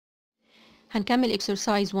هنكمل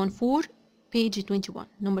exercise 1-4 page 21.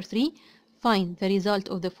 number 3 find the result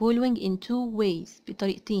of the following in two ways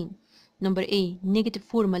بطريقتين. number A negative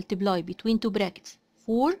 4 multiply between two brackets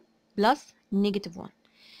 4 plus negative 1.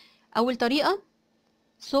 أول طريقة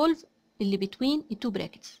solve اللي between the two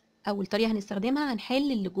brackets. أول طريقة هنستخدمها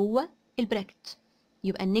هنحل اللي جوه البراكت.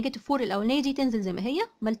 يبقى النيجاتيف 4 الأولانية دي تنزل زي ما هي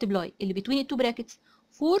multiply اللي between the two brackets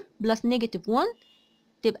 4 plus negative 1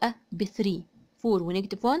 تبقى ب 3. 4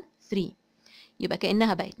 ونيجاتيف 1 3. يبقى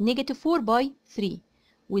كأنها بقت نيجاتيف 4 باي 3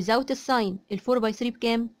 without الساين. ال 4 باي 3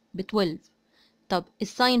 بكام؟ ب 12. طب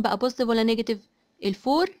الساين بقى بوزيتيف ولا نيجاتيف؟ ال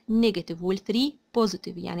 4 نيجاتيف وال 3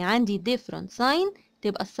 بوزيتيف، يعني عندي different ساين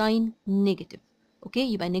تبقى الساين نيجاتيف.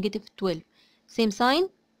 اوكي يبقى نيجاتيف 12 same sign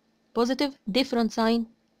positive different sign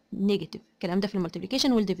negative. الكلام ده في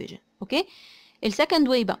المالتيبليكيشن والديفيجن. اوكي السكند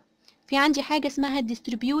واي بقى في عندي حاجه اسمها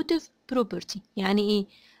distributive property. يعني ايه؟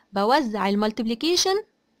 بوزع المالتيبليكيشن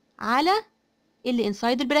على اللي inside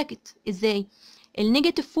البراكت. ازاي؟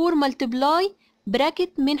 النيجاتيف 4 ملتبلاي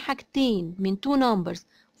براكت من حاجتين من two numbers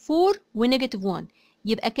 4 ونيجاتيف 1.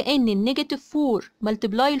 يبقى كأن النيجاتيف 4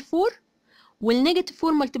 ملتبلاي ال 4 والنيجاتيف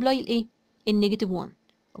 4 ملتبلاي الايه؟ النيجاتيف 1.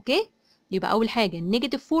 اوكي يبقى اول حاجه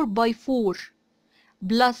النيجاتيف 4 باي 4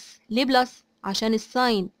 بلس. ليه بلس؟ عشان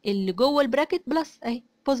الساين اللي جوه البراكت بلس اهي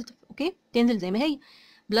بوزيتيف. اوكي تنزل زي ما هي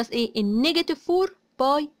بلس ايه؟ النيجاتيف 4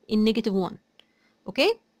 باي النيجاتيف 1.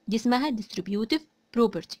 اوكي دي اسمها distributive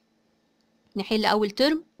property. نحل أول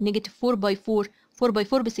ترم نيجاتيف 4 باي 4. 4 باي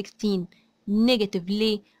 4 ب 16. نيجاتيف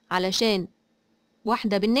ليه؟ علشان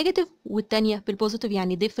واحدة بالنيجاتيف والتانية بالبوزيتيف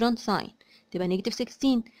يعني different sign تبقى نيجاتيف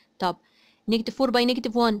 16. طب نيجاتيف 4 باي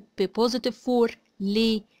نيجاتيف 1 ببوزيتيف 4.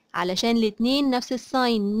 ليه؟ علشان الاتنين نفس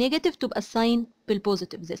الساين نيجاتيف تبقى الساين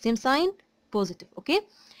بالبوزيتيف the same sign بوزيتيف. اوكي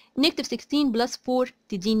نيجاتيف 16 بلس 4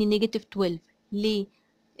 تديني نيجاتيف 12. ليه؟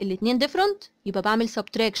 الاتنين different يبقى بعمل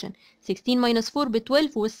subtraction. 16 minus 4 ب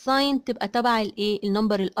 12 والساين تبقى تبع الايه؟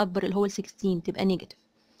 النمبر الاكبر اللي هو ال 16 تبقى نيجاتيف.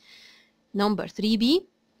 نمبر 3B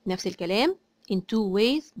نفس الكلام in two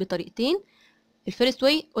ways بطريقتين. الفيرست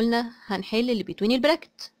واي قلنا هنحل اللي between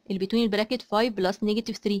البراكت. اللي between البراكت 5 بلس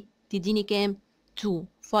نيجاتيف 3 تديني كام؟ 2.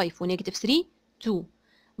 5 ونيجاتيف 3 2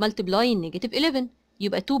 multiply النيجاتيف 11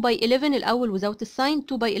 يبقى 2 باي 11 الاول without الساين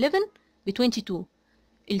 2 باي 11 ب 22.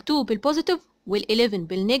 ال 2 بالبوزيتيف وال 11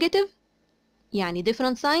 بالنيجاتيف يعني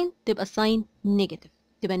different sign تبقى الساين نيجاتيف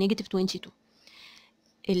تبقى نيجاتيف 22.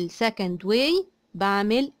 السكند واي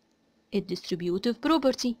بعمل الديستريبيوتيف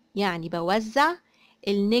بروبرتي يعني بوزع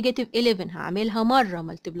النيجاتيف 11 هعملها مره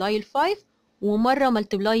ملتبلاي ال 5 ومره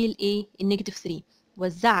ملتبلاي الايه؟ النيجاتيف 3.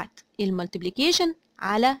 وزعت الملتبليكيشن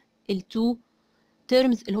على التو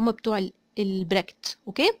تيرمز اللي هم بتوع البراكت.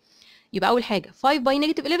 اوكي يبقى اول حاجه 5 باي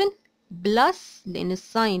نيجاتيف 11 بلس لان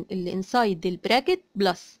الساين اللي انسايد البراكت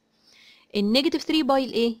بلس النيجاتيف 3 باي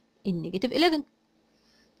الايه؟ النيجاتيف 11.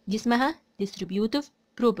 دي اسمها distributive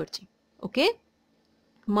property. اوكي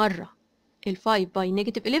مره ال 5 باي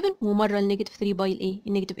نيجاتيف 11 ومره النيجاتيف 3 باي الايه؟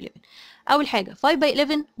 النيجاتيف 11. اول حاجه 5 باي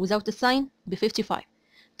 11 without الساين ب 55.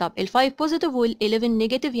 طب ال 5 بوزيتيف وال 11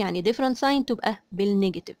 نيجاتيف يعني different sign تبقى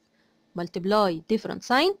بالنيجاتيف multiply different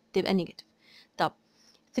sign تبقى نيجاتيف. طب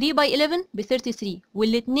 3 باي 11 ب 33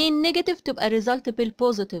 والاثنين نيجاتيف تبقى result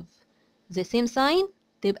بالبوزيتيف the same sign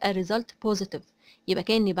تبقى result positive. يبقى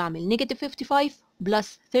كأني بعمل نيجاتيف 55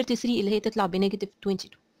 بلس 33 اللي هي تطلع بنيجاتيف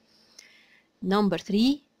 22. نمبر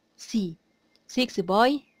 3 C 6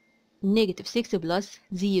 باي نيجاتيف 6 بلس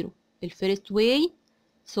 0. الفيرست واي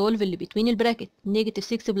سولف اللي between البراكت نيجاتيف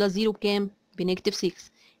 6 بلس 0 بكام؟ بنيجاتيف 6.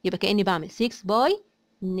 يبقى كأني بعمل 6 باي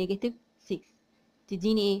نيجاتيف 6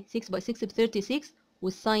 تديني ايه؟ 6 باي 6 ب 36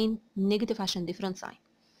 والساين نيجاتيف عشان different sign.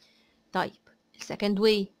 طيب السكند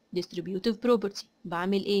واي distributive property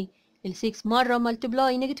بعمل ايه؟ ال 6 مرة multiply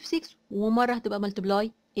نيجاتيف 6 ومرة هتبقى multiply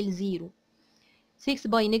الزيرو. 6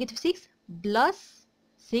 باي نيجاتيف 6 بلس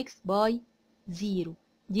 6 باي 0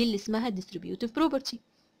 دي اللي اسمها distributive property.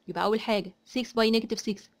 يبقى أول حاجة 6 باي نيجاتيف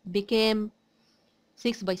 6 بكام؟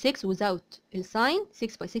 6 باي 6 without الساين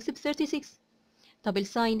 6 باي 6 ب 36. طب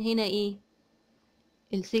الساين هنا ايه؟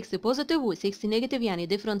 ال 6 بوزيتيف و 6 نيجاتيف يعني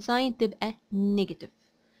different sign تبقى نيجاتيف.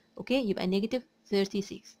 اوكي يبقى نيجاتيف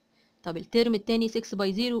 36. طب الترم التاني 6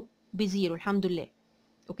 باي 0 بزيرو الحمد لله.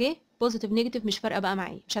 اوكي بوزيتيف نيجاتيف مش فارقه بقى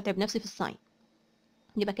معايا مش هتعب نفسي في الساين.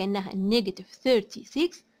 يبقى كانها نيجاتيف 36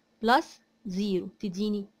 بلس 0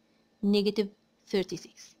 تديني نيجاتيف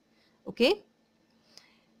 36. اوكي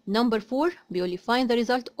نمبر 4 بيقول لي find the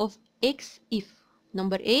result of x if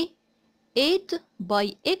number A 8 by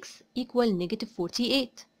x equal negative 48.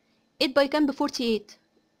 8 by كام ب 48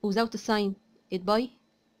 without الساين 8 by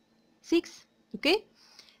 6. اوكي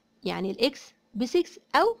يعني الاكس ب 6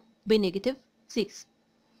 او بنيجاتيف 6.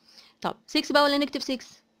 طب 6 بقى ولا نيجاتيف 6؟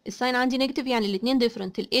 الساين عندي نيجاتيف يعني الاثنين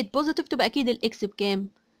ديفرنت. ال 8 بوزيتيف تبقى اكيد الاكس بكام؟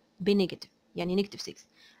 بنيجاتيف، يعني نيجاتيف 6.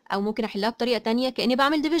 او ممكن احلها بطريقه ثانيه كاني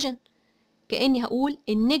بعمل ديفيجن، كاني هقول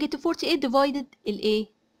النيجاتيف 48 ديفايدد الايه؟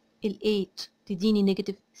 ال 8 تديني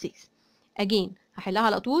نيجاتيف 6. اجين هحلها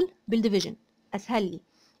على طول بالديفيجن، اسهل لي.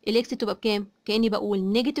 الاكس تبقى بكام؟ كاني بقول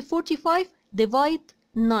نيجاتيف 45 ديفايد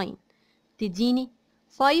 9 تديني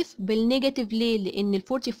 5 بالنيجاتيف. ليه؟ لان ال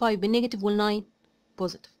 45 بالنيجاتيف وال 9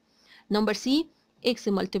 بوزيتيف. نمبر سي x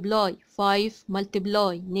multiply 5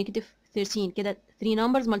 multiply negative 13 كده 3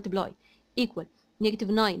 numbers multiply equal negative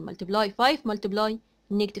 9 multiply 5 multiply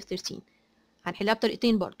negative 13. هنحلها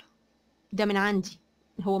بطريقتين برضو، ده من عندي،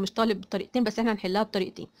 هو مش طالب بطريقتين بس احنا هنحلها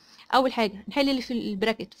بطريقتين. اول حاجه نحل اللي في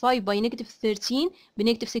البراكت 5 باي نيجاتيف 13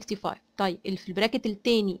 بنيجاتيف 65. طيب اللي في البراكت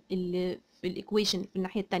التاني اللي في الايكويشن في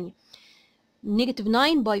الناحيه التانيه نيجاتيف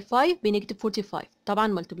 9 باي 5 بنيجاتيف 45، طبعا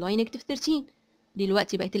ملتبلاي نيجاتيف 13.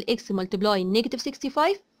 دلوقتي بقت الاكس ملتبلاي نيجاتيف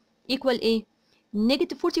 65 ايكوال ايه؟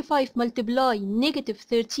 نيجاتيف 45 ملتبلاي نيجاتيف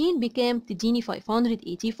 13 بكام؟ تديني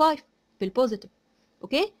 585 بالبوزيتيف.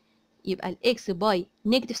 اوكي، يبقى الاكس باي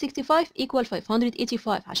نيجاتيف 65 ايكوال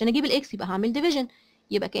 585. عشان اجيب الاكس يبقى هعمل ديفيجن،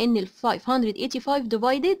 يبقى كأن ال 585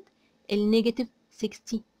 ديفايدد النيجاتيف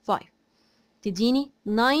 65 تديني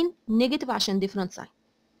 9 نيجاتيف عشان ديفرنت ساين.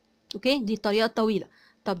 اوكي، دي الطريقه الطويله.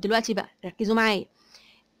 طب دلوقتي بقى ركزوا معايا،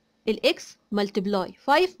 الاكس ملتبلاي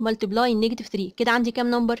 5 ملتبلاي نيجاتيف 3 كده عندي كام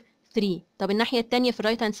نمبر؟ 3. طب الناحيه الثانيه في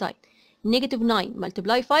الرايت هاند سايد نيجاتيف 9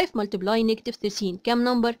 ملتبلاي 5 ملتبلاي نيجاتيف 13 كام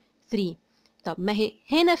نمبر؟ 3. طب ما هي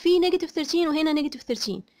هنا في نيجاتيف 13 وهنا نيجاتيف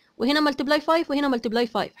 13 وهنا ملتبلاي 5 وهنا ملتبلاي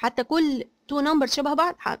 5، حتى كل 2 نمبر شبه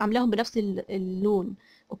بعض عاملاهم بنفس اللون.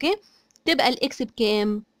 اوكي، تبقى الاكس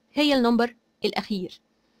بكام؟ هي النمبر الاخير.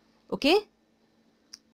 اوكي،